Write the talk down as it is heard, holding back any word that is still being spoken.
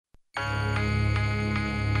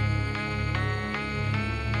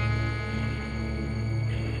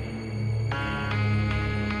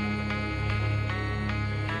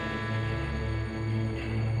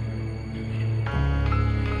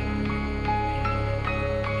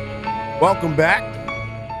Welcome back.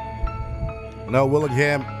 Noah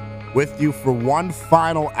Willingham with you for one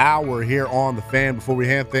final hour here on The Fan before we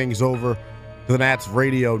hand things over to the Nats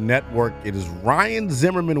Radio Network. It is Ryan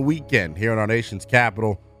Zimmerman weekend here in our nation's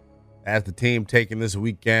capital as the team taking this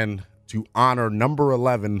weekend to honor number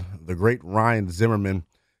 11, the great Ryan Zimmerman.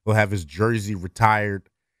 Will have his jersey retired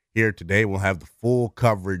here today. We'll have the full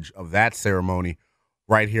coverage of that ceremony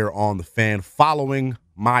right here on The Fan following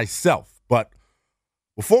myself. But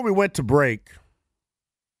before we went to break,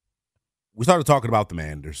 we started talking about the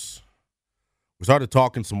Manders. We started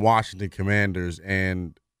talking some Washington Commanders,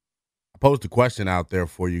 and I posed a question out there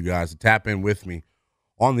for you guys to tap in with me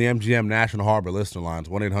on the MGM National Harbor listener lines,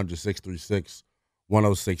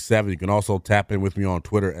 1-800-636-1067. You can also tap in with me on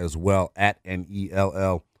Twitter as well, at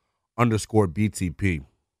NELL_BTP.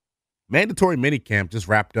 Mandatory minicamp just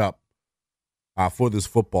wrapped up for this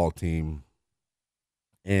football team,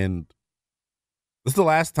 and this is the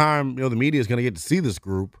last time the media is going to get to see this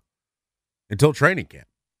group until training camp.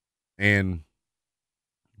 And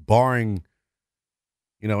barring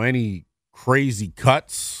any crazy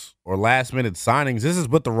cuts or last-minute signings, this is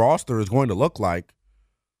what the roster is going to look like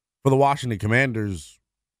for the Washington Commanders,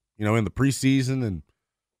 in the preseason and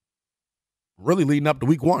really leading up to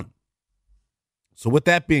week one. So with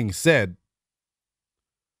that being said,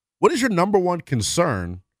 what is your number one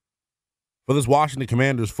concern for this Washington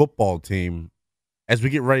Commanders football team as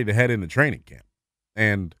we get ready to head into training camp?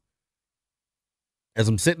 And as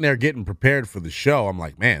I'm sitting there getting prepared for the show, I'm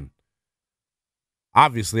like, man,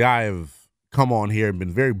 obviously I have come on here and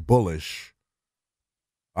been very bullish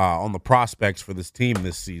on the prospects for this team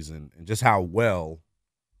this season and just how well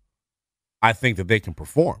I think that they can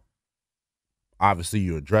perform. Obviously,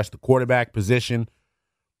 you address the quarterback position,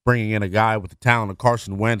 bringing in a guy with the talent of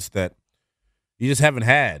Carson Wentz that you just haven't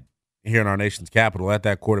had here in our nation's capital at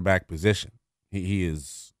that quarterback position. He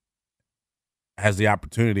has the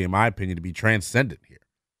opportunity, in my opinion, to be transcendent here,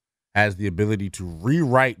 has the ability to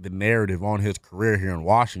rewrite the narrative on his career here in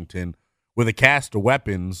Washington with a cast of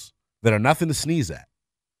weapons that are nothing to sneeze at.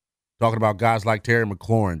 Talking about guys like Terry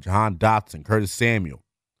McLaurin, Jahan Dotson, Curtis Samuel.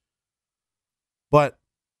 But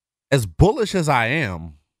as bullish as I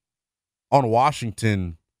am on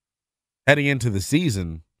Washington heading into the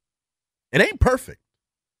season, it ain't perfect.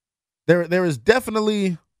 There is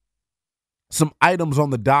definitely some items on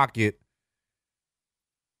the docket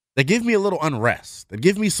that give me a little unrest, that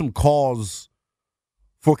give me some cause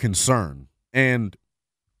for concern. And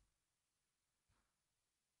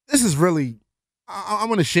this is really, I'm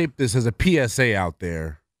going to shape this as a PSA out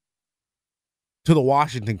there to the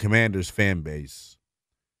Washington Commanders fan base.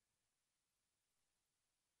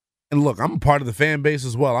 And look, I'm a part of the fan base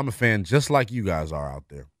as well. I'm a fan just like you guys are out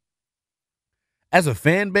there. As a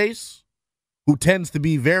fan base who tends to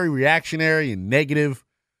be very reactionary and negative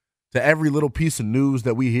to every little piece of news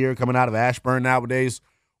that we hear coming out of Ashburn nowadays,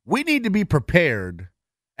 we need to be prepared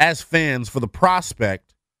as fans for the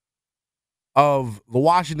prospect of the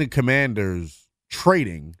Washington Commanders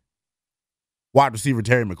trading wide receiver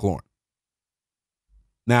Terry McLaurin.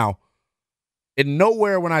 Now, in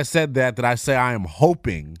nowhere when I said that I say I am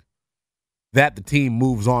hoping that the team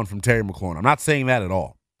moves on from Terry McLaurin. I'm not saying that at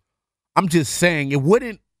all. I'm just saying it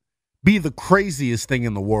wouldn't be the craziest thing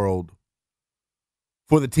in the world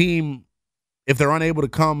for the team, if they're unable to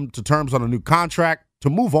come to terms on a new contract, to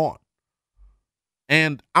move on.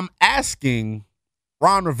 And I'm asking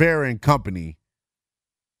Ron Rivera and company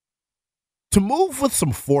to move with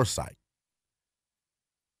some foresight,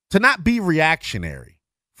 to not be reactionary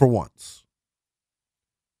for once.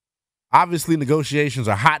 Obviously, negotiations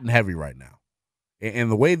are hot and heavy right now.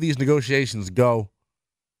 And the way these negotiations go,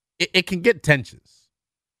 it can get tensions.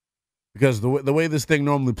 Because the way this thing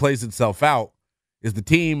normally plays itself out is the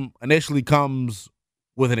team initially comes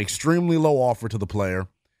with an extremely low offer to the player.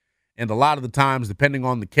 And a lot of the times, depending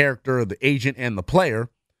on the character of the agent and the player,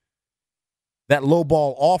 that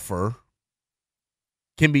lowball offer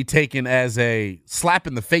can be taken as a slap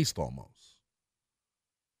in the face almost.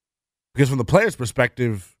 Because from the player's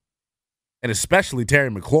perspective, and especially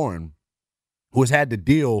Terry McLaurin, who has had to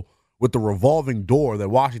deal with the revolving door that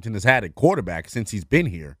Washington has had at quarterback since he's been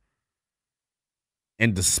here,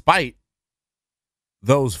 and despite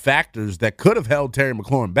those factors that could have held Terry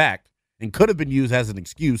McLaurin back and could have been used as an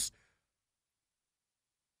excuse,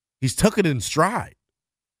 he's took it in stride.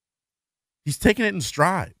 He's taken it in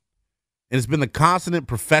stride. And it's been the constant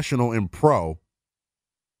professional and pro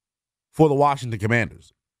for the Washington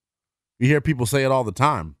Commanders. You hear people say it all the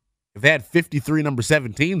time. If they had 53 number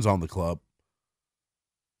 17s on the club,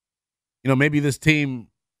 maybe this team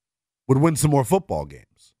would win some more football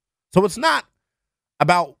games. So it's not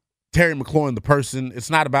about Terry McLaurin, the person. It's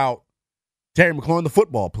not about Terry McLaurin, the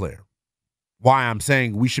football player. Why I'm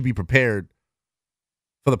saying we should be prepared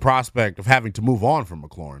for the prospect of having to move on from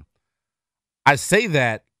McLaurin. I say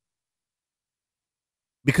that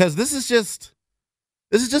because this is just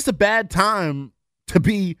a bad time to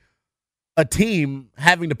be a team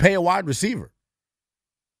having to pay a wide receiver.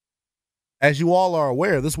 As you all are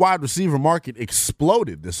aware, this wide receiver market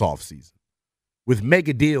exploded this offseason with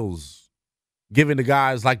mega deals given to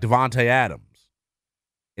guys like Devontae Adams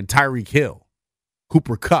and Tyreek Hill,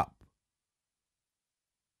 Cooper Kupp.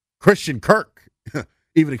 Christian Kirk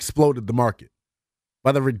even exploded the market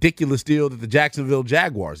by the ridiculous deal that the Jacksonville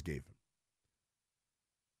Jaguars gave him.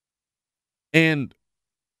 And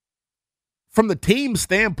from the team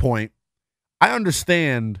standpoint, I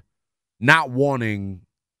understand not wanting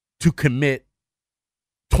to commit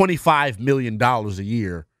 $25 million a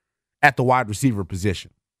year at the wide receiver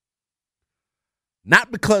position.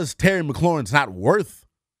 Not because Terry McLaurin's not worth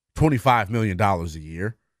 $25 million a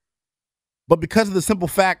year, but because of the simple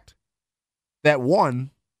fact that,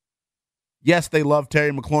 one, yes, they love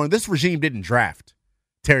Terry McLaurin. This regime didn't draft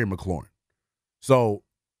Terry McLaurin. So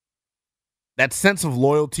that sense of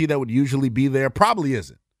loyalty that would usually be there probably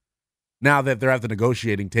isn't now that they're at the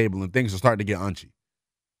negotiating table and things are starting to get unchy.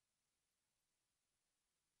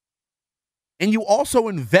 And you also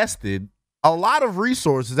invested a lot of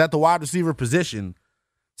resources at the wide receiver position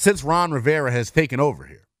since Ron Rivera has taken over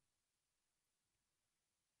here.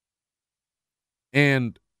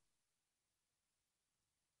 And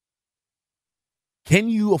can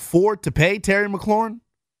you afford to pay Terry McLaurin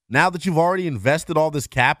now that you've already invested all this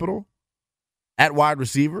capital at wide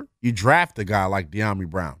receiver? You draft a guy like Dyami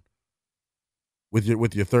Brown with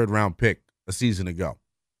your third-round pick a season ago.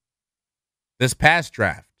 This past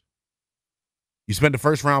draft, you spent a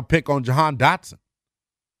first-round pick on Jahan Dotson,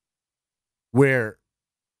 where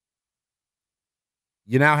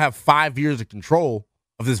you now have 5 years of control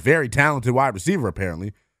of this very talented wide receiver,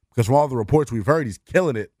 apparently, because from all the reports we've heard, he's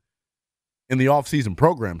killing it in the offseason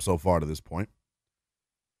program so far to this point.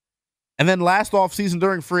 And then last offseason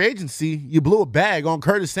during free agency, you blew a bag on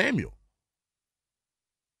Curtis Samuel.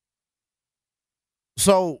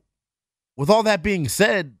 So, with all that being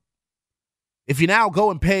said, if you now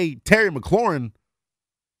go and pay Terry McLaurin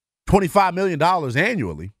 $25 million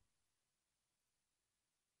annually,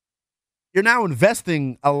 you're now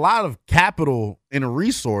investing a lot of capital in a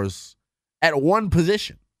resource at one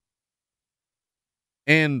position.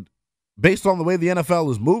 And based on the way the NFL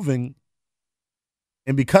is moving,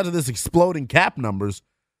 and because of this exploding cap numbers,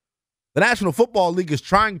 the National Football League is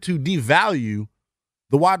trying to devalue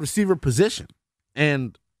the wide receiver position.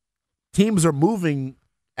 And teams are moving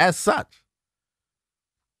as such.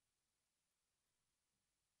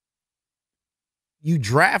 You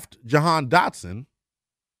draft Jahan Dotson.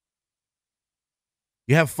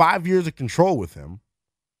 You have 5 years of control with him.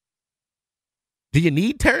 Do you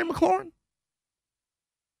need Terry McLaurin?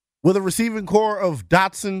 With a receiving core of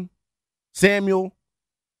Dotson, Samuel,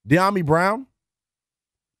 Dyami Brown?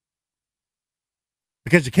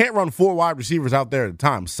 Because you can't run 4 wide receivers out there at a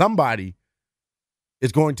time. Somebody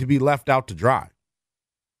is going to be left out to dry.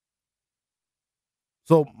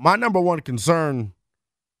 So my number one concern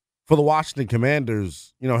for the Washington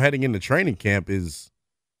Commanders, heading into training camp is,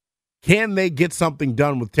 can they get something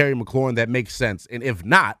done with Terry McLaurin that makes sense? And if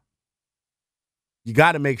not, you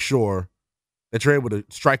got to make sure that you're able to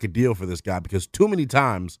strike a deal for this guy, because too many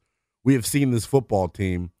times we have seen this football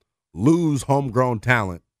team lose homegrown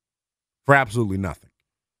talent for absolutely nothing.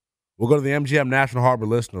 We'll go to the MGM National Harbor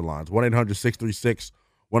listener lines,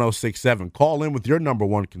 1-800-636-1067. Call in with your number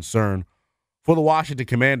one concern for the Washington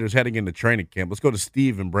Commanders heading into training camp. Let's go to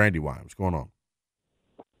Steve in Brandywine. What's going on?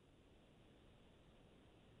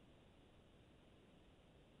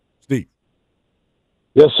 Steve.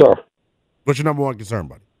 Yes, sir. What's your number one concern,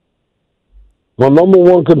 buddy? My number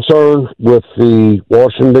one concern with the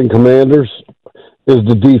Washington Commanders is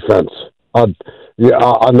the defense. I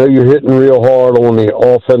know you're hitting real hard on the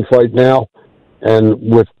offense right now, and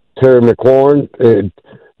with Terry McLaurin,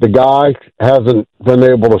 the guy hasn't been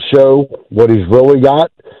able to show what he's really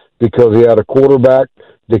got because he had a quarterback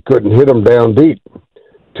that couldn't hit him down deep.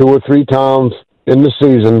 2 or 3 times in the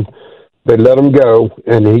season, they let him go,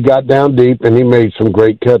 and he got down deep, and he made some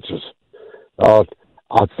great catches. I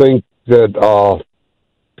think that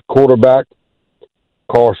quarterback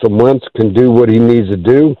Carson Wentz can do what he needs to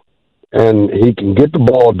do, and he can get the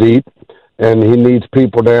ball deep, and he needs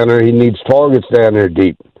people down there. He needs targets down there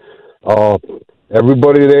deep.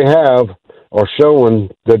 Everybody they have are showing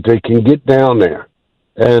that they can get down there.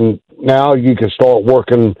 And now you can start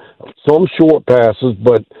working some short passes,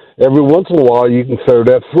 but every once in a while you can throw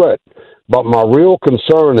that threat. But my real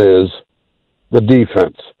concern is the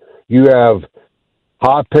defense. You have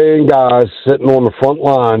high-paying guys sitting on the front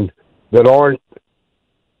line that aren't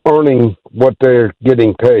earning what they're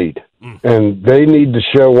getting paid, and they need to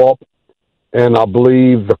show up. And I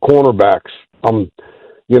believe the cornerbacks.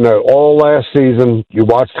 All last season you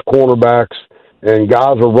watched the cornerbacks, and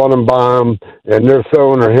guys are running by them, and they're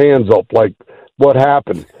throwing their hands up like, "What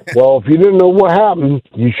happened?" Well, if you didn't know what happened,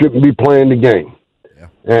 you shouldn't be playing the game. Yeah.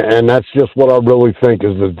 And that's just what I really think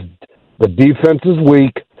is the defense is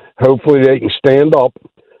weak. Hopefully they can stand up,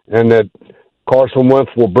 and that Carson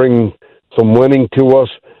Wentz will bring some winning to us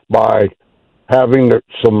by having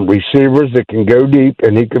some receivers that can go deep,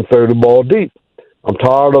 and he can throw the ball deep. I'm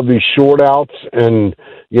tired of these short outs and,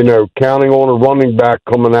 counting on a running back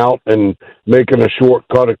coming out and making a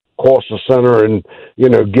shortcut across the center and,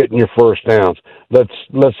 getting your first downs.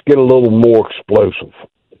 Let's get a little more explosive.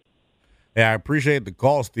 Yeah, I appreciate the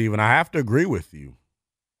call, Steve, and I have to agree with you.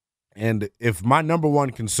 And if my number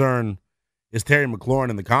one concern is Terry McLaurin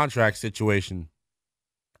and the contract situation,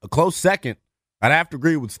 a close second, I'd have to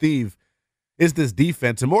agree with Steve, is this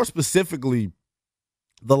defense, and more specifically,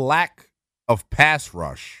 the lack of pass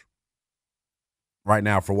rush right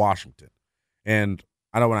now for Washington. And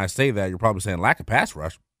I know when I say that, you're probably saying lack of pass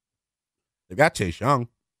rush. They've got Chase Young.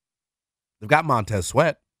 They've got Montez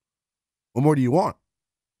Sweat. What more do you want?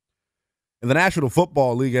 In the National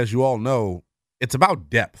Football League, as you all know, it's about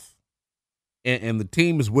depth. And the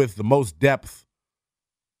teams with the most depth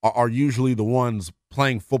are usually the ones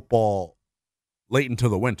playing football late into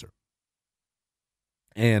the winter.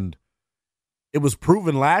 And it was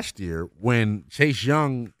proven last year when Chase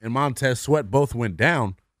Young and Montez Sweat both went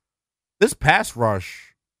down, this pass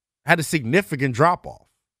rush had a significant drop-off.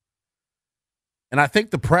 And I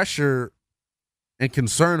think the pressure and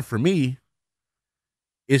concern for me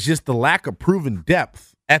is just the lack of proven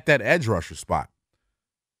depth at that edge rusher spot.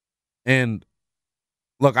 And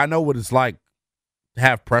look, I know what it's like to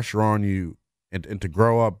have pressure on you and to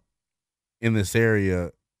grow up in this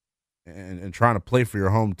area and trying to play for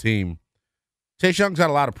your home team. Chase Young's got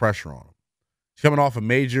a lot of pressure on him. He's coming off a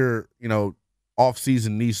major,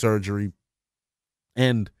 off-season knee surgery.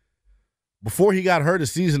 And before he got hurt a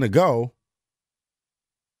season ago,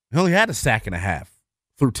 he only had a sack and a half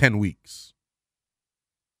through 10 weeks.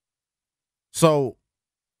 So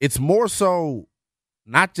it's more so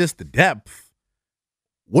not just the depth.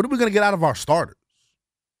 What are we going to get out of our starters?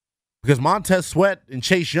 Because Montez Sweat and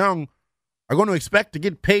Chase Young are going to expect to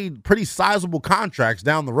get paid pretty sizable contracts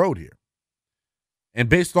down the road here. And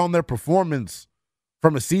based on their performance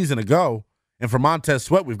from a season ago, and for Montez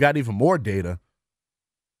Sweat, we've got even more data.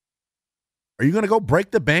 Are you going to go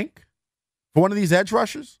break the bank for one of these edge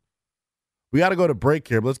rushers? We got to go to break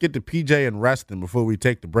here, but let's get to PJ and Reston before we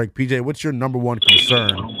take the break. PJ, what's your number one concern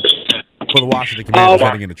for the Washington Commanders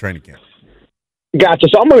heading into training camp? Gotcha.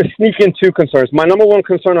 So I'm going to sneak in two concerns. My number one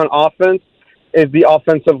concern on offense is the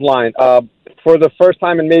offensive line. For the first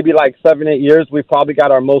time in maybe like 7-8 years, we've probably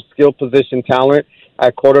got our most skilled position talent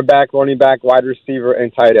at quarterback, running back, wide receiver,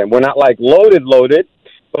 and tight end. We're not like loaded,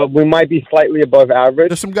 but we might be slightly above average.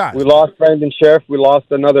 There's some guys. We lost Brandon Sheriff. We lost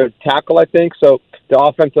another tackle, I think. So the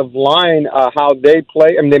offensive line, how they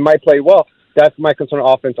play, they might play well. That's my concern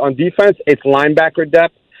on offense. On defense, it's linebacker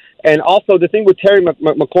depth. And also the thing with Terry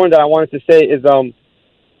McLaurin that I wanted to say is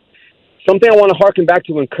something I want to harken back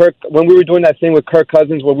to when we were doing that thing with Kirk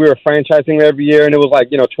Cousins where we were franchising every year and it was like,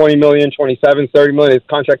 $20 million, $27, $30 million, his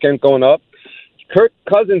contract kept going up. Kirk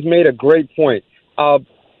Cousins made a great point.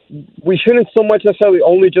 We shouldn't so much necessarily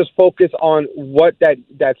only just focus on what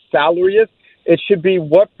that salary is. It should be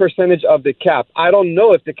what percentage of the cap. I don't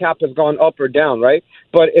know if the cap has gone up or down, right?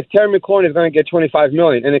 But if Terry McLaurin is going to get $25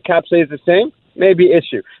 million and the cap stays the same, maybe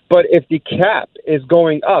issue. But if the cap is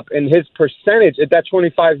going up and his percentage at that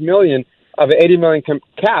 $25 million of an $80 million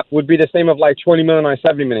cap would be the same of like $20 million on a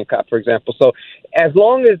 $70 million cap, for example. So as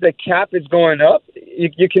long as the cap is going up,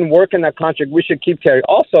 you can work in that contract. We should keep Terry.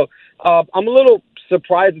 Also, I'm a little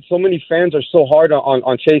surprised that so many fans are so hard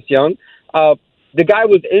on Chase Young. The guy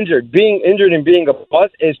was injured. Being injured and being a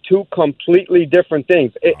bust is two completely different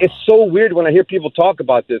things. It's so weird when I hear people talk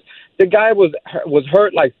about this. The guy was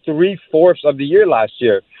hurt like 3/4 of the year last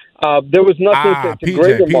year. There was nothing to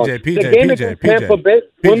grade him on. The game against Tampa Bay.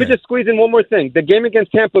 Let me just squeeze in one more thing. The game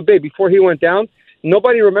against Tampa Bay before he went down,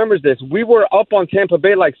 nobody remembers this. We were up on Tampa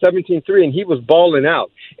Bay like 17-3, and he was balling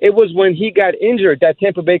out. It was when he got injured that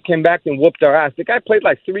Tampa Bay came back and whooped our ass. The guy played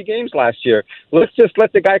like 3 games last year. Let's just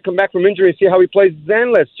let the guy come back from injury and see how he plays,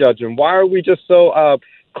 then let's judge him. Why are we just so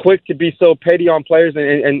quick to be so petty on players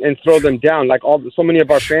and throw them down like so many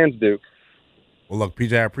of our fans do? Well, look,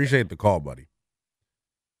 PJ, I appreciate the call, buddy.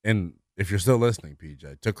 And if you're still listening,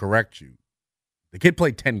 PJ, to correct you, The kid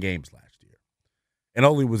played 10 games last year and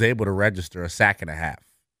only was able to register a sack and a half.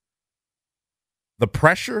 The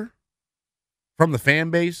pressure from the fan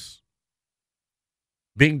base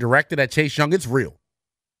being directed at Chase Young, it's real.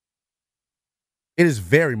 It is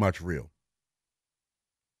very much real.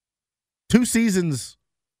 2 seasons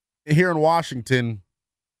here in Washington,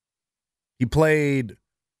 he played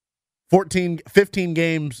 15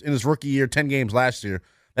 games in his rookie year, 10 games last year.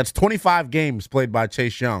 That's 25 games played by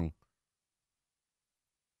Chase Young.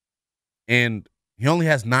 And he only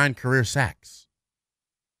has 9 career sacks.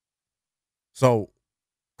 So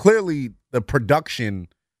clearly the production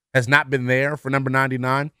has not been there for number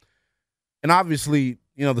 99. And obviously,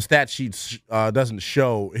 the stat sheet doesn't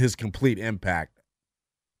show his complete impact.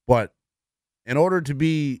 But in order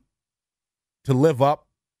to live up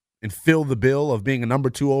and fill the bill of being a number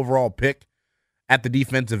 2 overall pick at the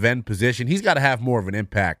defensive end position, he's got to have more of an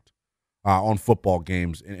impact on football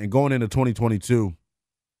games. And going into 2022,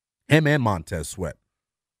 him and Montez Sweat,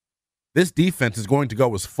 this defense is going to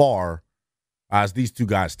go as far as these 2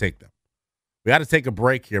 guys take them. We got to take a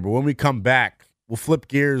break here, but when we come back, we'll flip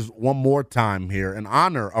gears one more time here in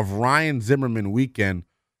honor of Ryan Zimmerman weekend.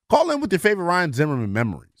 Call in with your favorite Ryan Zimmerman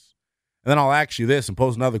memories. And then I'll ask you this and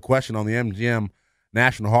pose another question on the MGM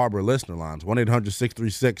National Harbor listener lines,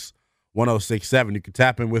 1-800-636-1067. You can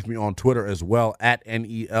tap in with me on Twitter as well, at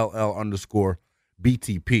NELL_BTP.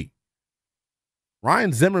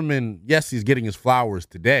 Ryan Zimmerman, yes, he's getting his flowers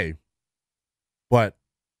today, but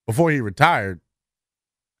before he retired,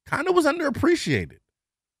 kind of was underappreciated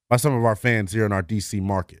by some of our fans here in our D.C.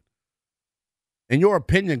 market. In your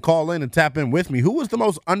opinion, call in and tap in with me. Who was the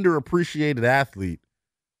most underappreciated athlete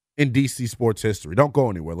in D.C. sports history? Don't go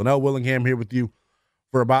anywhere. Linnell Willingham here with you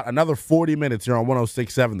for about another 40 minutes here on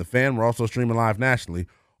 106.7 The Fan. We're also streaming live nationally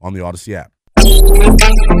on the Odyssey app.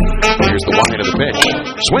 Here's the wide of the pitch.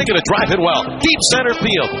 Swing and a drive hit well. Deep center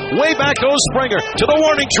field. Way back goes Springer to the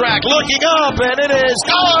warning track. Looking up, and it is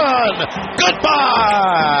gone.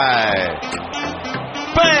 Goodbye.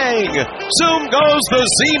 Bang! Zoom goes the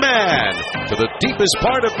Z-Man to the deepest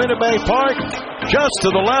part of Minute Maid Park, just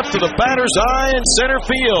to the left of the batter's eye in center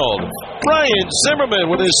field. Ryan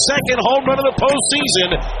Zimmerman, with his second home run of the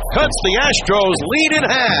postseason, cuts the Astros' lead in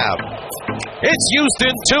half. It's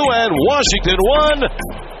Houston 2 and Washington 1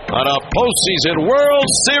 on a postseason World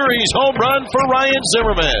Series home run for Ryan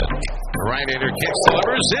Zimmerman. Right-hander kicks,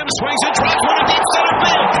 delivers, Zim swings and drives one to deep center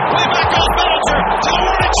field. Way back goes Bellinger to the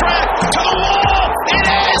warning track, to the wall. It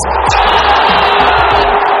is done!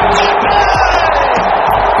 Goodbye!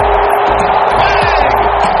 Bang!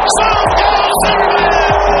 So goes Zimmerman!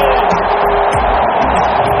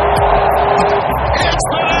 It's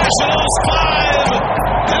the Nationals 5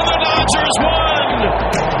 and the Dodgers 1.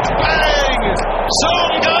 Bang! So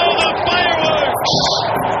go the fireworks!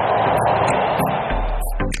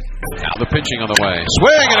 Now the pitching on the way.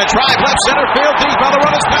 Swing and a drive left center field deep. Now the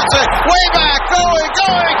runners pass it. Way back, going,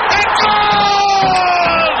 and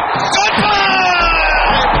gone! Goodbye!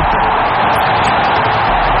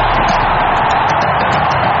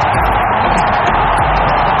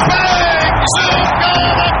 Bang! Zoom, go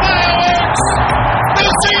the fireworks! The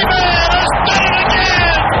Z-Man has done it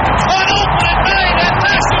again! On opening night at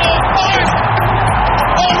National Park!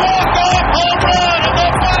 A walk-off home run in the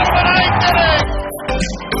bottom of the ninth inning!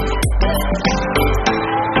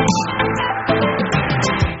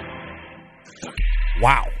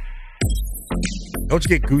 Wow. Don't you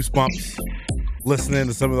get goosebumps listening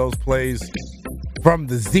to some of those plays from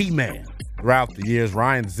the Z-Man throughout the years?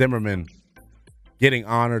 Ryan Zimmerman getting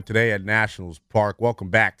honored today at Nationals Park. Welcome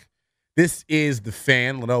back. This is The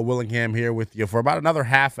Fan. Linnell Willingham here with you for about another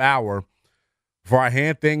half hour before I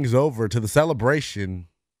hand things over to the celebration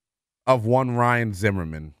of one Ryan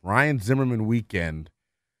Zimmerman. Ryan Zimmerman weekend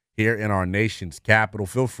here in our nation's capital.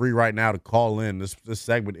 Feel free right now to call in. This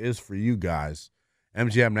segment is for you guys.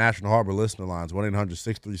 MGM National Harbor listener lines,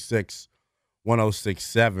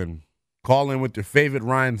 1-800-636-1067. Call in with your favorite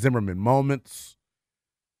Ryan Zimmerman moments.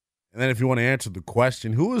 And then if you want to answer the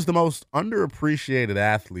question, who is the most underappreciated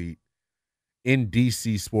athlete in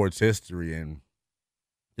DC sports history? And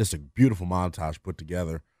just a beautiful montage put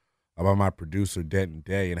together by my producer, Denton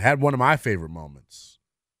Day. And had one of my favorite moments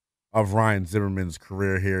of Ryan Zimmerman's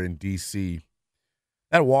career here in DC.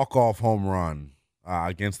 That walk-off home run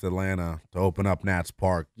against Atlanta to open up Nats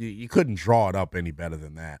Park. You couldn't draw it up any better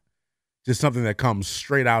than that. Just something that comes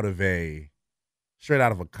straight out of a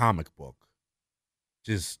comic book.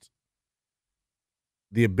 Just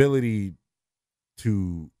the ability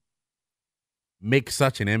to make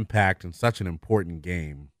such an impact in such an important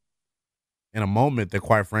game in a moment that,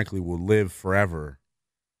 quite frankly, will live forever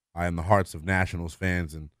in the hearts of Nationals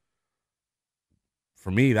fans. And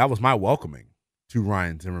for me, that was my welcoming to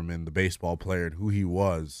Ryan Zimmerman, the baseball player, and who he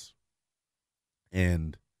was.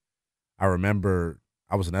 And I remember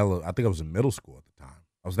I think I was in middle school at the time.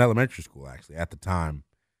 I was in elementary school, actually, at the time.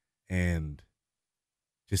 And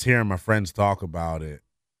just hearing my friends talk about it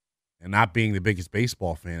and not being the biggest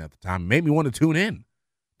baseball fan at the time made me want to tune in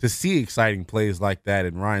to see exciting plays like that.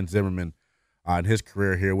 And Ryan Zimmerman, in his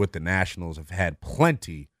career here with the Nationals, have had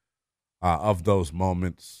plenty of those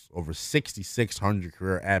moments. Over 6,600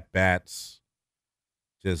 career at-bats.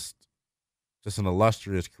 Just an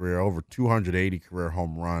illustrious career. Over 280 career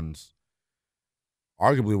home runs.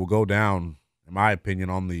 Arguably will go down, in my opinion,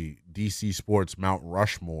 on the DC Sports Mount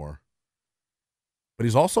Rushmore. But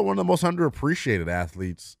he's also one of the most underappreciated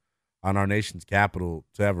athletes on our nation's capital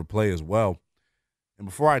to ever play as well. And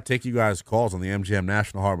before I take you guys' calls on the MGM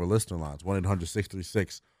National Harbor listener lines,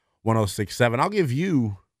 1-800-636-1067, I'll give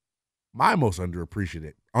you my most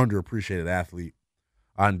underappreciated athlete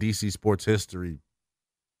on DC sports history.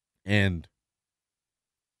 And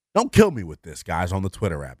don't kill me with this, guys, on the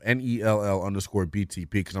Twitter app, NELL_BTP,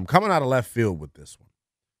 because I'm coming out of left field with this one.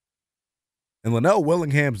 In Linnell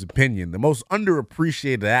Willingham's opinion, the most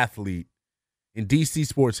underappreciated athlete in DC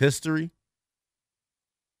sports history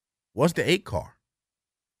was the 8 car,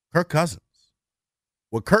 Kirk Cousins.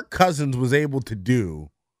 What Kirk Cousins was able to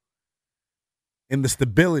do in the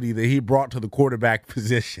stability that he brought to the quarterback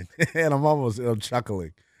position, and I'm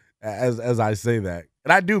chuckling as I say that,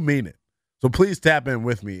 and I do mean it. So please tap in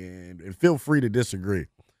with me and feel free to disagree.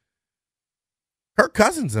 Kirk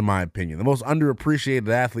Cousins, in my opinion, the most underappreciated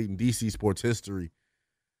athlete in DC sports history.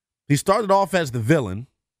 He started off as the villain,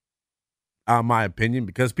 in my opinion,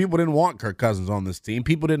 because people didn't want Kirk Cousins on this team.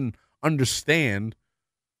 People didn't understand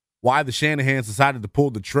why the Shanahans decided to pull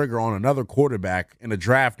the trigger on another quarterback in a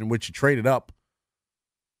draft in which he traded up,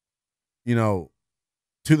 to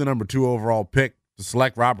the number 2 overall pick to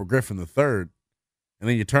select Robert Griffin III. And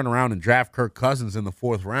then you turn around and draft Kirk Cousins in the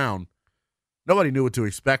 4th round. Nobody knew what to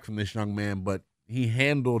expect from this young man, but he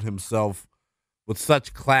handled himself with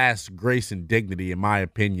such class, grace, and dignity, in my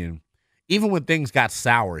opinion. Even when things got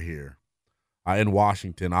sour here in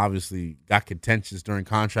Washington, obviously got contentious during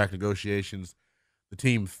contract negotiations, the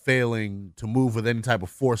team failing to move with any type of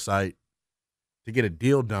foresight to get a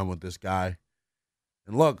deal done with this guy.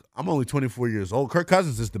 And look, I'm only 24 years old. Kirk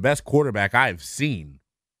Cousins is the best quarterback I have seen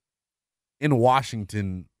in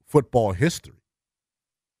Washington football history,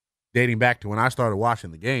 dating back to when I started watching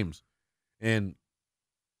the games. And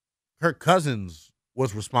Kirk Cousins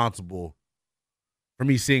was responsible for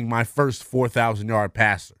me seeing my first 4,000-yard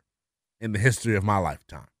passer in the history of my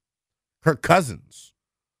lifetime. Kirk Cousins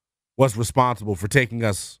was responsible for taking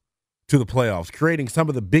us to the playoffs, creating some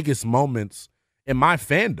of the biggest moments in my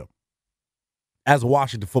fandom as a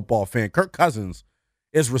Washington football fan. Kirk Cousins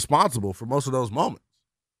is responsible for most of those moments.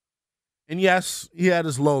 And yes, he had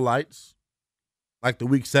his lowlights, like the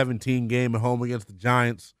Week 17 game at home against the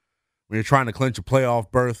Giants when you're trying to clinch a playoff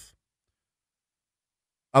berth.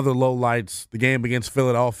 Other lowlights, the game against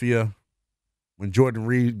Philadelphia when Jordan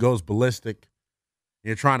Reed goes ballistic.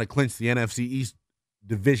 You're trying to clinch the NFC East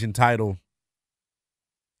division title,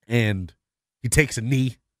 and he takes a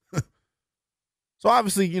knee. So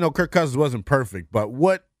obviously, Kirk Cousins wasn't perfect, but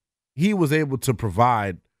what he was able to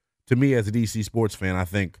provide to me as a DC sports fan, I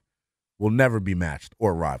think, will never be matched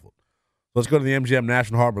or rivaled. So let's go to the MGM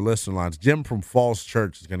National Harbor listener lines. Jim from Falls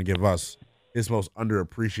Church is going to give us his most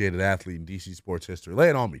underappreciated athlete in DC sports history. Lay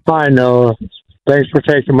it on me. Hi, Noah. Thanks for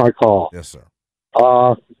taking my call. Yes, sir.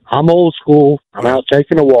 I'm old school. I'm out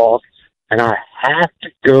taking a walk, and I have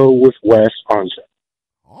to go with Wes Unseld.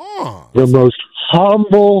 Oh, the most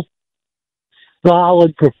humble,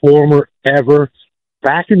 solid performer ever.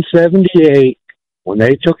 Back in '78, when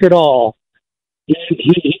they took it all,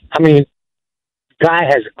 the guy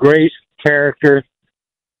has great character.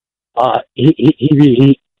 I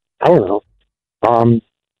don't know.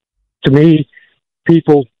 To me,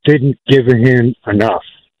 people didn't give him enough,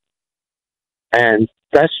 and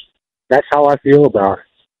that's how I feel about it.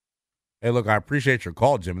 Hey, look, I appreciate your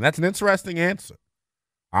call, Jim. And that's an interesting answer.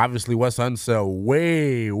 Obviously, Wes Unseld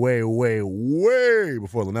way, way, way, way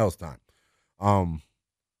before Linnell's time.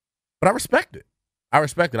 But I respect it.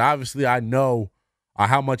 Obviously, I know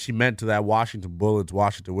how much he meant to that Washington Bullets,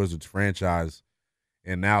 Washington Wizards franchise.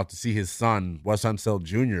 And now to see his son, Wes Unseld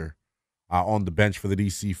Jr., on the bench for the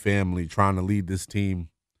DC family, trying to lead this team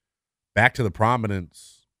back to the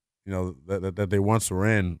prominence, that they once were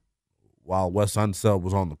in while Wes Unseld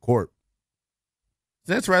was on the court. It's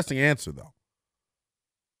an interesting answer, though.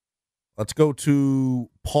 Let's go to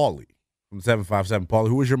Paulie from 757. Paulie,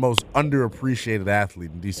 who is your most underappreciated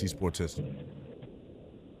athlete in DC sports history?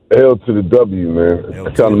 L to the W, man.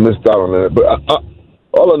 I kind of missed out on that. But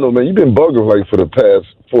all I know, man, you've been bugging like for the past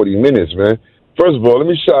 40 minutes, man. First of all, let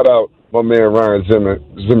me shout out my man Ryan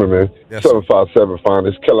Zimmerman, yes. 757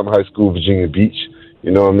 finest, Kellam High School, Virginia Beach.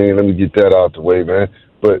 You know what I mean? Let me get that out the way, man.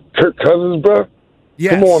 But Kirk Cousins, bro,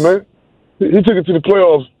 yes. Come on, man. He took it to the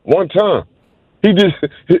playoffs one time. Him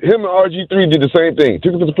and RG3 did the same thing.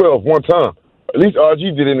 Took it to the playoffs one time. At least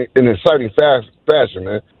RG did it in an exciting fashion,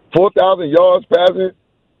 man. 4,000 yards passing.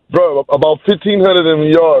 Bro, about 1,500 of them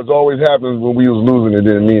yards always happens when we was losing. It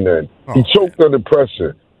didn't mean nothing. He choked under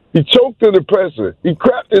pressure. He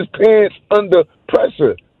crapped his pants under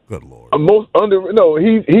pressure. Good Lord.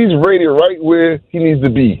 He's rated right where he needs to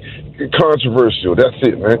be. Controversial. That's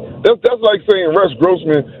it, man. That's like saying Russ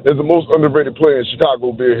Grossman is the most underrated player in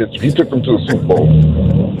Chicago Bear history. He took them to a Super Bowl.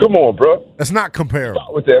 Come on, bro. That's not comparable.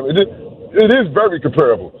 Stop with that. It is very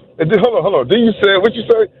comparable. And then, hold on. Then you said what you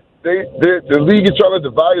say? The league is trying to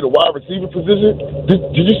divide the wide receiver position.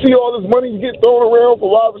 Did you see all this money you get thrown around for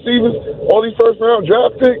wide receivers? All these first-round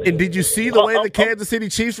draft picks? And did you see the way the Kansas City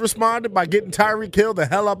Chiefs responded by getting Tyreek Hill the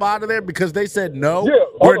hell up out of there because they said,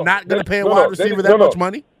 we're not going to pay a wide receiver that much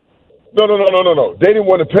money? No. They didn't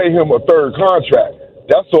want to pay him a third contract.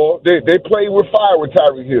 That's all. They played with fire with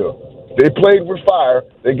Tyreek Hill. They played with fire.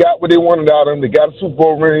 They got what they wanted out of him. They got a Super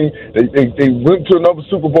Bowl ring. They went to another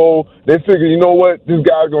Super Bowl. They figured, you know what? This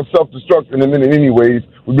guy's going to self-destruct in a minute anyways.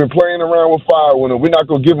 We've been playing around with fire with him. We're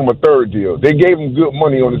not going to give him a third deal. They gave him good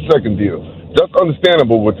money on the second deal. That's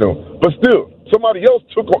understandable with them. But still, somebody else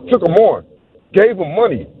took him on, gave him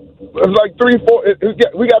money. It's like 3,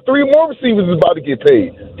 4. We got 3 more receivers about to get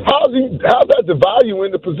paid. How's that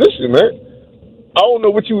devaluing the position, man? I don't know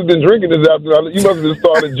what you've been drinking this afternoon. You must have been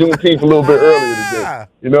started Juneteenth a little bit earlier today.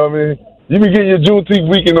 You know what I mean? You been getting your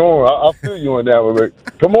Juneteenth weekend on. I feel you on that one, man.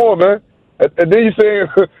 Come on, man. And then you're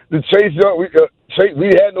saying the Chase Young, we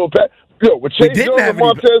had no pass. With Chase Young and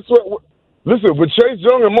Montez Sweat, listen, when Chase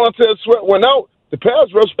Young and Montez Sweat went out, the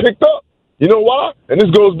pass rush picked up. You know why? And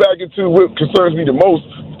this goes back into what concerns me the most,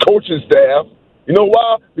 coaching staff. You know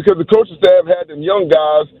why? Because the coaching staff had them young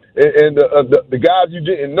guys and the guys you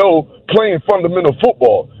didn't know playing fundamental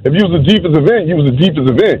football. If you was a defensive end, you was a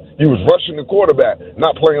defensive end. You was rushing the quarterback,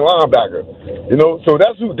 not playing linebacker. You know, so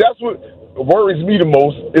that's what worries me the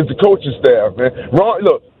most is the coaching staff, man.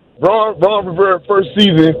 Ron Rivera first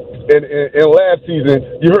season and last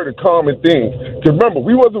season, you heard a common theme. Because remember,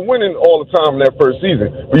 we wasn't winning all the time in that first season.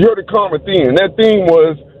 But you heard a common theme, and that theme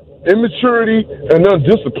was immaturity and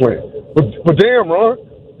undiscipline. But damn, Ron,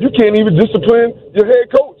 you can't even discipline your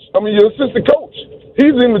head coach. Your assistant coach.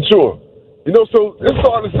 He's immature. You know, so it's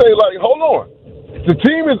hard to say, like, hold on. The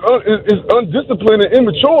team is undisciplined and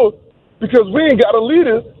immature because we ain't got a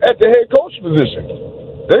leader at the head coach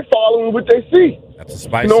position. They following what they see. That's a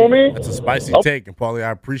spicy, you know what I mean? That's a spicy take. And, Paulie,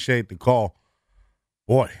 I appreciate the call.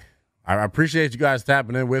 Boy, I appreciate you guys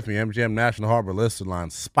tapping in with me. MGM National Harbor Listen Line.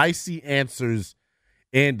 Spicy answers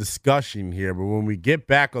and discussion here. But when we get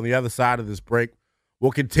back on the other side of this break,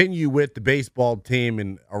 we'll continue with the baseball team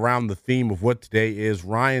and around the theme of what today is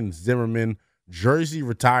Ryan Zimmerman jersey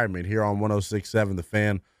retirement here on 106.7 The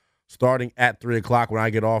Fan, starting at 3 o'clock when I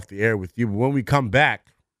get off the air with you. But when we come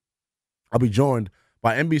back, I'll be joined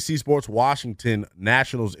by NBC Sports Washington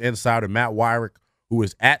Nationals insider Matt Weyrich, who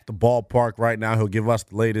is at the ballpark right now. He'll give us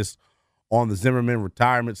the latest on the Zimmerman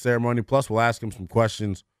retirement ceremony. Plus, we'll ask him some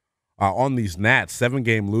questions on these Nats,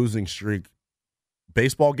 7-game losing streak.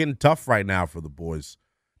 Baseball getting tough right now for the boys.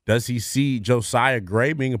 Does he see Josiah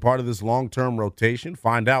Gray being a part of this long-term rotation?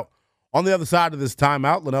 Find out on the other side of this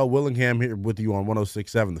timeout. Linnell Willingham here with you on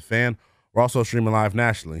 106.7 The Fan. We're also streaming live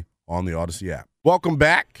nationally on the Odyssey app. Welcome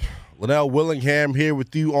back. Linnell Willingham here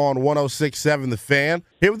with you on 106.7 The Fan.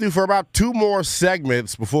 Here with you for about 2 more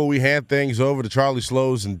segments before we hand things over to Charlie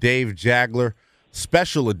Slows and Dave Jagler.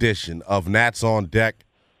 Special edition of Nats on Deck,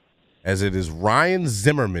 as it is Ryan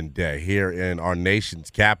Zimmerman Day here in our nation's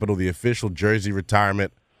capital, the official jersey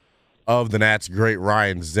retirement of the Nats great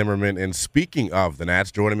Ryan Zimmerman. And speaking of the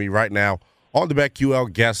Nats, joining me right now on the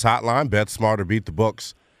BetQL guest hotline, Bet Smarter, Beat the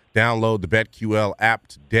Books. Download the BetQL app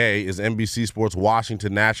today, is NBC Sports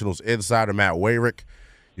Washington Nationals insider Matt Weyrich.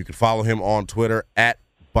 You can follow him on Twitter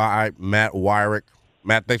 @by Matt Weyrich.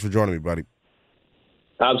 Matt, thanks for joining me, buddy.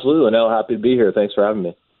 Absolutely, no, happy to be here. Thanks for having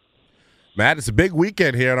me. Matt, it's a big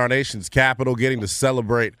weekend here in our nation's capital, getting to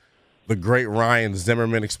celebrate the great Ryan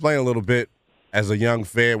Zimmerman. Explain a little bit, as a young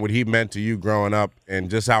fan, what he meant to you growing up and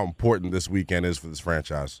just how important this weekend is for this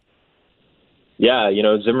franchise. Yeah,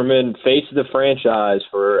 Zimmerman faced the franchise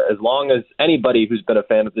for as long as anybody who's been a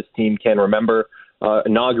fan of this team can remember.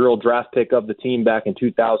 Inaugural draft pick of the team back in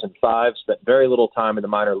 2005, spent very little time in the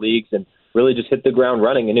minor leagues, and really just hit the ground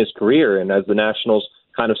running in his career. And as the Nationals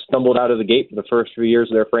kind of stumbled out of the gate for the first 3 years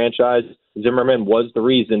of their franchise, Zimmerman was the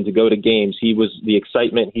reason to go to games. He was the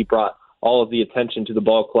excitement. He brought all of the attention to the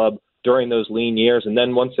ball club during those lean years. And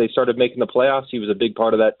then once they started making the playoffs, he was a big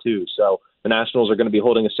part of that too. So the Nationals are going to be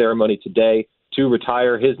holding a ceremony today to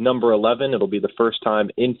retire his number 11. It'll be the first time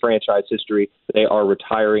in franchise history they are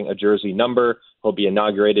retiring a jersey number. He'll be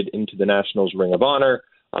inaugurated into the Nationals Ring of Honor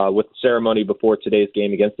with the ceremony before today's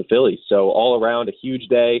game against the Phillies. So all around a huge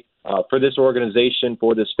day for this organization,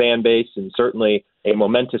 for this fan base, and certainly a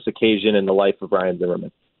momentous occasion in the life of Ryan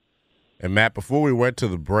Zimmerman. And, Matt, before we went to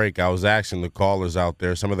the break, I was asking the callers out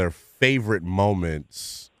there some of their favorite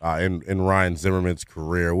moments in Ryan Zimmerman's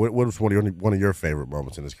career. What was one of your favorite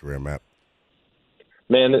moments in his career, Matt?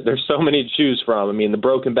 Man, there's so many to choose from. I mean, the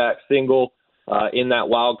broken back single in that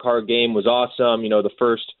wild card game was awesome. You know, the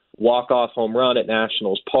first walk-off home run at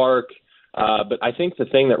Nationals Park. But I think the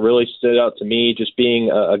thing that really stood out to me, just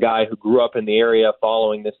being a guy who grew up in the area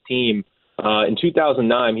following this team, in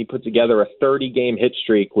 2009, he put together a 30-game hit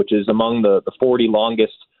streak, which is among the 40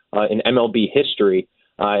 longest in MLB history.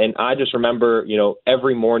 And I just remember, you know,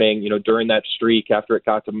 every morning, you know, during that streak, after it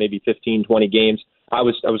got to maybe 15, 20 games, I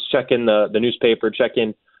was checking the newspaper,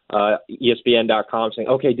 checking ESPN.com, saying,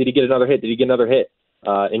 okay, did he get another hit? Did he get another hit?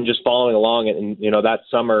 And just following along. And, you know, that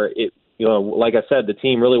summer, like I said, the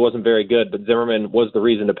team really wasn't very good, but Zimmerman was the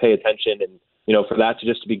reason to pay attention. And, you know, for that to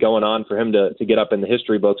just be going on, for him to get up in the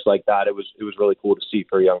history books like that, it was really cool to see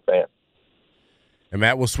for a young fan. And,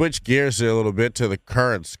 Matt, we'll switch gears here a little bit to the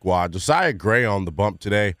current squad. Josiah Gray on the bump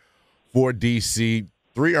today for D.C.,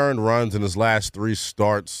 3 earned runs in his last 3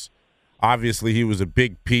 starts. Obviously, he was a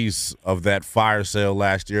big piece of that fire sale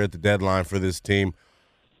last year at the deadline for this team.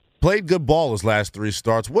 Played good ball his last 3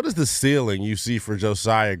 starts. What is the ceiling you see for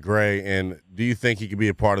Josiah Gray, and do you think he could be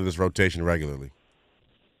a part of this rotation regularly?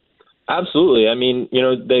 Absolutely. I mean, you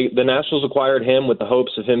know, the Nationals acquired him with the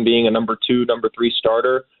hopes of him being a number 2, number 3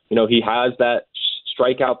 starter. You know, he has that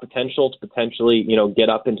strikeout potential to potentially, you know, get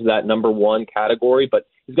up into that number 1 category, but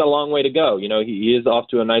he's got a long way to go. You know, he is off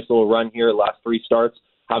to a nice little run here. Last 3 starts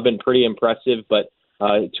have been pretty impressive, but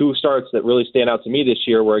 2 starts that really stand out to me this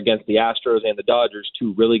year were against the Astros and the Dodgers,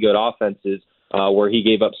 2 really good offenses where he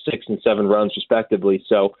gave up 6 and 7 runs respectively.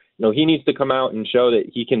 So, you know, he needs to come out and show that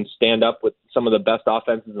he can stand up with some of the best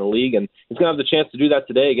offenses in the league, and he's going to have the chance to do that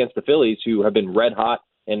today against the Phillies, who have been red hot,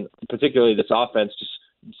 and particularly this offense just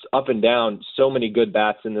up and down, so many good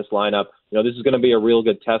bats in this lineup. You know, this is going to be a real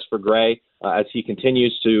good test for Gray as he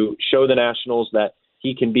continues to show the Nationals that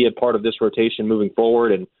he can be a part of this rotation moving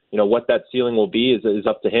forward. And, you know, what that ceiling will be is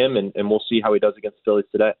up to him, and we'll see how he does against the Phillies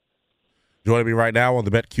today. Joining me right now on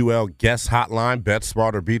the BetQL guest hotline, Bet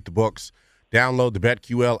Smarter, Beat the Books. Download the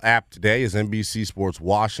BetQL app today as NBC Sports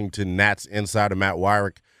Washington Nats insider Matt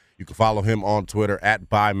Weyrich. You can follow him on Twitter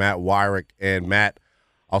 @ByMattWeyrich. And, Matt,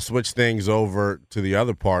 I'll switch things over to the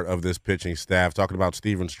other part of this pitching staff, talking about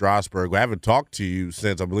Stephen Strasburg. I haven't talked to you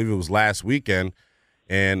since I believe it was last weekend,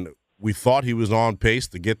 and we thought he was on pace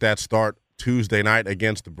to get that start Tuesday night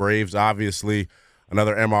against the Braves. Obviously,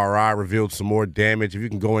 another MRI revealed some more damage. If you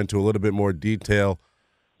can go into a little bit more detail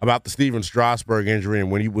about the Stephen Strasburg injury and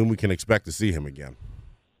when we can expect to see him again.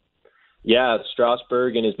 Yeah,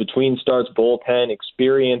 Strasburg in his between starts bullpen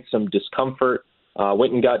experienced some discomfort.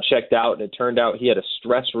 Went and got checked out, and it turned out he had a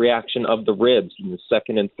stress reaction of the ribs, in the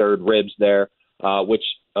 2nd and 3rd ribs there, which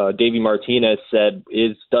Davey Martinez said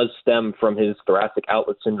does stem from his thoracic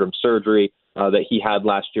outlet syndrome surgery that he had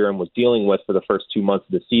last year and was dealing with for the first 2 months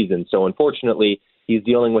of the season. So unfortunately, he's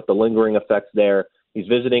dealing with the lingering effects there. He's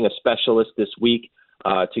visiting a specialist this week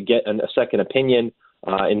to get a second opinion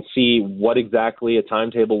and see what exactly a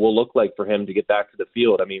timetable will look like for him to get back to the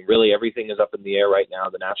field. I mean, really everything is up in the air right now.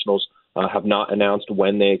 The Nationals have not announced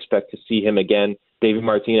when they expect to see him again. David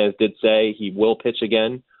Martinez did say he will pitch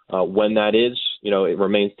again. When that is, you know, it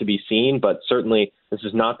remains to be seen, but certainly this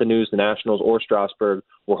is not the news the Nationals or Strasburg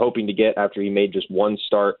were hoping to get after he made just 1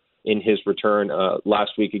 start in his return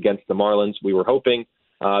last week against the Marlins. We were hoping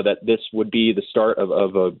that this would be the start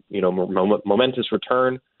of a momentous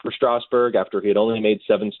return for Strasburg after he had only made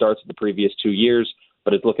 7 starts in the previous 2 years,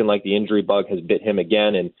 but it's looking like the injury bug has bit him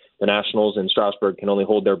again, and the Nationals and Strasburg can only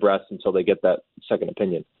hold their breath until they get that second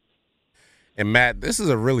opinion. And, Matt, this is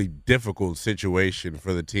a really difficult situation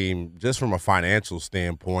for the team just from a financial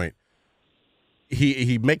standpoint.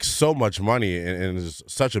 He makes so much money and is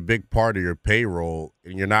such a big part of your payroll,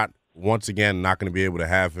 and you're not, once again, not going to be able to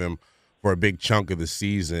have him for a big chunk of the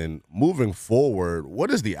season. Moving forward,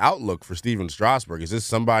 what is the outlook for Stephen Strasburg? Is this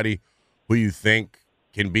somebody who you think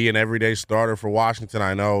can be an everyday starter for Washington?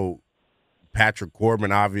 I know Patrick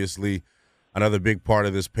Corbin obviously another big part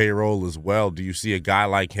of this payroll as well. Do you see a guy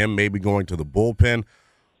like him maybe going to the bullpen?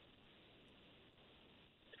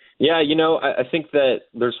 Yeah, I think that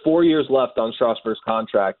there's 4 years left on Strasburg's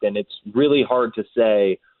contract, and it's really hard to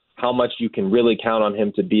say how much you can really count on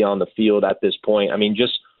him to be on the field at this point. I mean,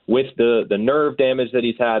 just with the nerve damage that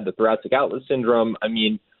he's had, the thoracic outlet syndrome, I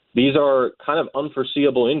mean, these are kind of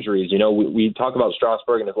unforeseeable injuries. We talk about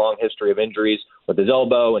Strasburg and his long history of injuries with his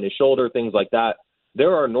elbow and his shoulder, things like that.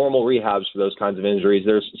 There are normal rehabs for those kinds of injuries.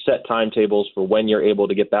 There's set timetables for when you're able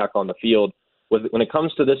to get back on the field. When it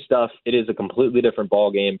comes to this stuff, it is a completely different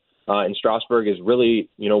ballgame. And Strasburg is really,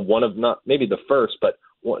 one of not maybe the first, but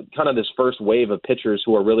kind of this first wave of pitchers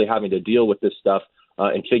who are really having to deal with this stuff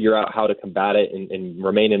and figure out how to combat it and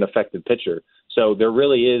remain an effective pitcher. So there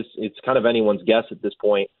really is, it's kind of anyone's guess at this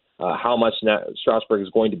point how much Strasburg is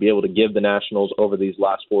going to be able to give the Nationals over these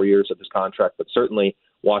last 4 years of his contract. But certainly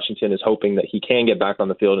Washington is hoping that he can get back on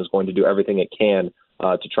the field and is going to do everything it can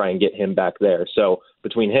to try and get him back there. So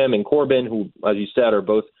between him and Corbin, who, as you said, are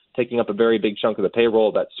both taking up a very big chunk of the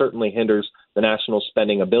payroll, that certainly hinders the Nationals'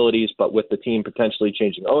 spending abilities. But with the team potentially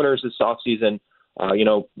changing owners this offseason,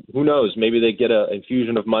 who knows? Maybe they get an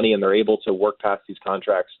infusion of money and they're able to work past these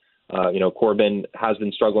contracts. Corbin has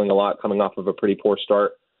been struggling a lot coming off of a pretty poor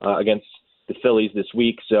start against the Phillies this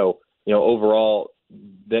week. So, overall,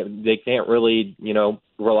 they can't really,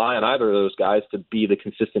 rely on either of those guys to be the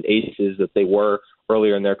consistent aces that they were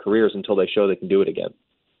earlier in their careers until they show they can do it again.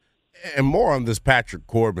 And more on this Patrick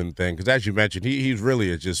Corbin thing, because as you mentioned, he's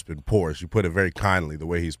really just been porous. You put it very kindly, the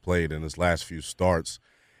way he's played in his last few starts.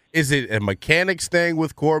 Is it a mechanics thing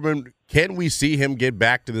with Corbin? Can we see him get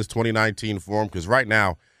back to this 2019 form? Because right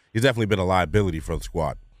now, he's definitely been a liability for the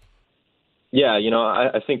squad. Yeah,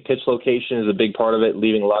 I think pitch location is a big part of it,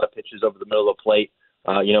 leaving a lot of pitches over the middle of the plate.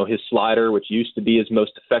 His slider, which used to be his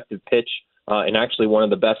most effective pitch, and actually one of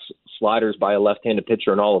the best sliders by a left-handed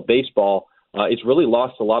pitcher in all of baseball, it's really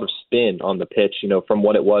lost a lot of spin on the pitch, from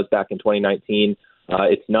what it was back in 2019.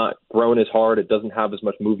 It's not grown as hard. It doesn't have as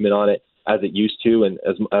much movement on it as it used to. And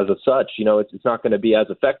as such, it's not going to be as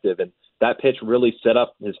effective. And that pitch really set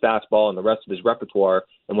up his fastball and the rest of his repertoire.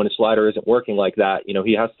 And when his slider isn't working like that,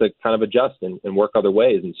 he has to kind of adjust and work other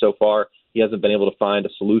ways. And so far, he hasn't been able to find a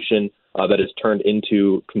solution that has turned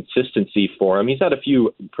into consistency for him. He's had a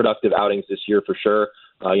few productive outings this year for sure.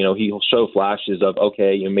 He'll show flashes of,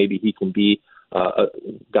 maybe he can be a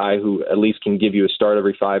guy who at least can give you a start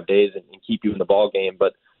every 5 days and keep you in the ball game.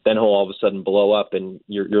 But then he'll all of a sudden blow up and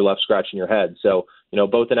you're left scratching your head. So,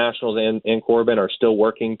 both the Nationals and Corbin are still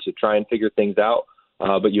working to try and figure things out.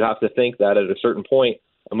 But you have to think that at a certain point,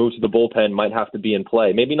 a move to the bullpen might have to be in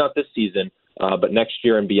play. Maybe not this season, but next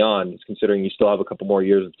year and beyond, considering you still have a couple more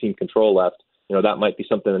years of team control left. That might be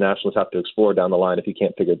something the Nationals have to explore down the line if you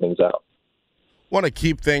can't figure things out. Want to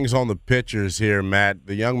keep things on the pitchers here, Matt.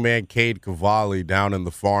 The young man, Cade Cavalli, down in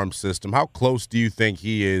the farm system. How close do you think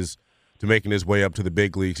he is to making his way up to the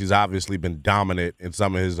big leagues? He's obviously been dominant in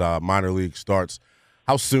some of his minor league starts.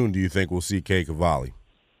 How soon do you think we'll see Cade Cavalli?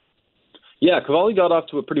 Yeah, Cavalli got off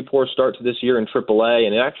to a pretty poor start to this year in AAA,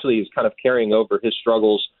 and it actually is kind of carrying over his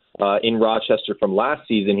struggles in Rochester from last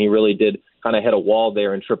season. He really did kind of hit a wall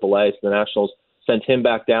there in AAA, so the Nationals sent him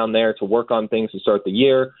back down there to work on things to start the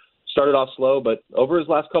year. Started off slow, but over his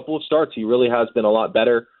last couple of starts, he really has been a lot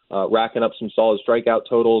better, racking up some solid strikeout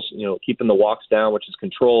totals, keeping the walks down, which is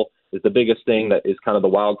control, is the biggest thing that is kind of the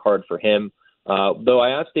wild card for him. Though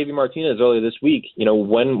I asked Davey Martinez earlier this week,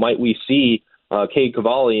 when might we see Cade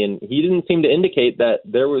Cavalli, and he didn't seem to indicate that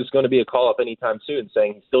there was going to be a call-up anytime soon,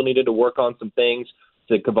 saying he still needed to work on some things.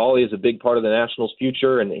 That Cavalli is a big part of the Nationals'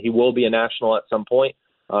 future, and he will be a National at some point.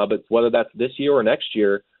 But whether that's this year or next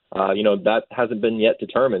year, that hasn't been yet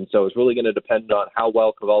determined. So it's really going to depend on how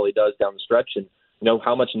well Cavalli does down the stretch and,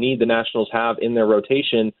 how much need the Nationals have in their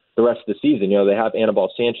rotation the rest of the season. They have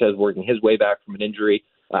Anibal Sanchez working his way back from an injury.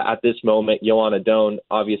 At this moment, Yohan Adon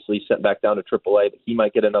obviously sent back down to AAA, but he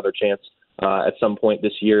might get another chance at some point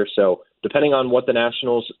this year. So depending on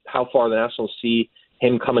how far the Nationals see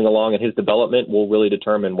him coming along in his development will really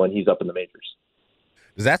determine when he's up in the majors.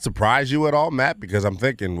 Does that surprise you at all, Matt? Because I'm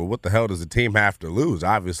thinking, well, what the hell does the team have to lose?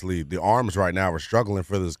 Obviously, the arms right now are struggling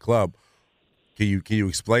for this club. Can you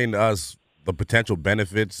explain to us the potential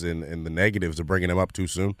benefits and the negatives of bringing him up too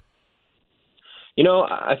soon?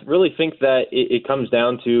 I really think that it comes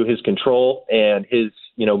down to his control and his,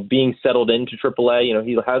 being settled into AAA.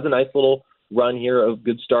 He has a nice little run here of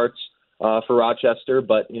good starts for Rochester,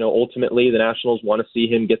 but, ultimately the Nationals want to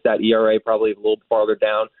see him get that ERA probably a little farther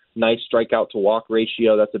down. Nice strikeout to walk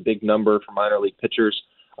ratio. That's a big number for minor league pitchers.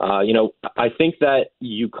 I think that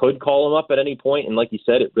you could call him up at any point, and like you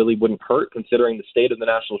said, it really wouldn't hurt considering the state of the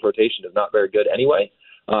Nationals rotation is not very good anyway.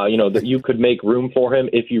 That you could make room for him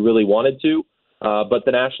if you really wanted to. But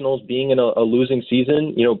the Nationals, being in a losing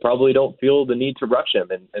season, probably don't feel the need to rush him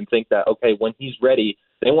and think that, okay, when he's ready,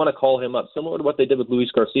 they want to call him up, similar to what they did with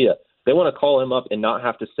Luis Garcia. They want to call him up and not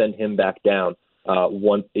have to send him back down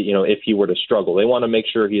if he were to struggle. They want to make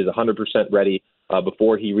sure he is 100% ready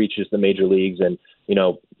before he reaches the major leagues. And,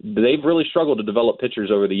 they've really struggled to develop pitchers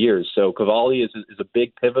over the years. So Cavalli is a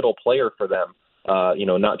big pivotal player for them,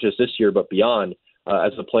 not just this year but beyond.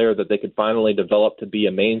 As a player that they could finally develop to be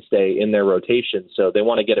a mainstay in their rotation. So they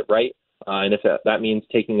want to get it right. And if that means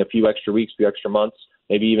taking a few extra weeks, few extra months,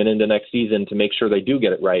 maybe even into next season to make sure they do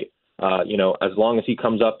get it right, as long as he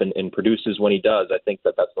comes up and produces when he does, I think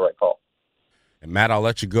that's the right call. And, Matt, I'll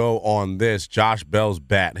let you go on this. Josh Bell's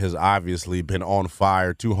bat has obviously been on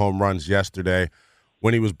fire. 2 home runs yesterday.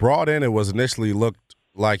 When he was brought in, it was initially looked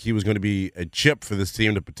like he was going to be a chip for this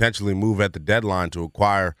team to potentially move at the deadline to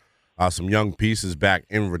acquire some young pieces back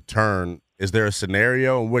in return. Is there a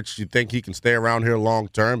scenario in which you think he can stay around here long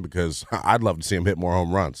term? Because I'd love to see him hit more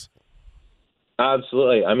home runs.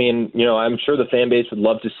 Absolutely. I mean, I'm sure the fan base would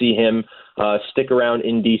love to see him stick around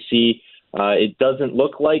in D.C. It doesn't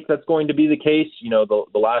look like that's going to be the case. The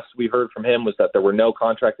last we heard from him was that there were no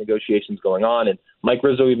contract negotiations going on. And Mike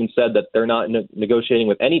Rizzo even said that they're not negotiating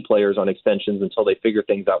with any players on extensions until they figure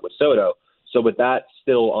things out with Soto. So with that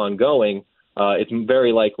still ongoing, it's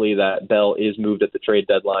very likely that Bell is moved at the trade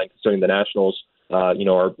deadline, considering the Nationals,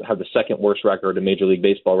 have the second worst record in Major League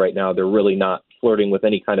Baseball right now. They're really not flirting with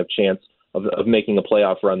any kind of chance of making a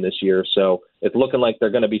playoff run this year. So it's looking like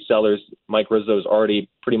they're going to be sellers. Mike Rizzo's already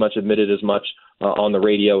pretty much admitted as much on the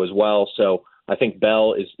radio as well. So I think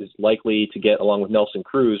Bell is likely to get, along with Nelson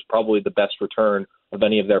Cruz, probably the best return of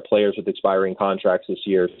any of their players with expiring contracts this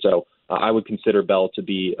year. So I would consider Bell to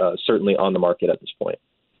be certainly on the market at this point.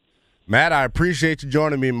 Matt, I appreciate you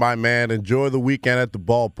joining me, my man. Enjoy the weekend at the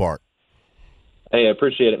ballpark. Hey, I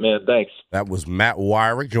appreciate it, man. Thanks. That was Matt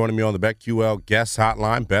Weyrich joining me on the BetQL guest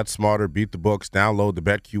hotline. Bet smarter, beat the books. Download the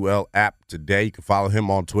BetQL app today. You can follow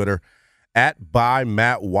him on Twitter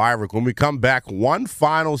 @ByMattWeyrich. When we come back, one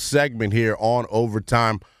final segment here on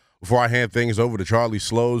Overtime before I hand things over to Charlie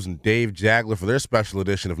Slows and Dave Jagler for their special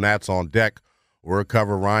edition of Nats on Deck. We'll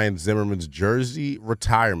cover Ryan Zimmerman's jersey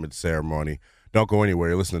retirement ceremony. Don't go anywhere.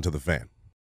 You're listening to The Fan.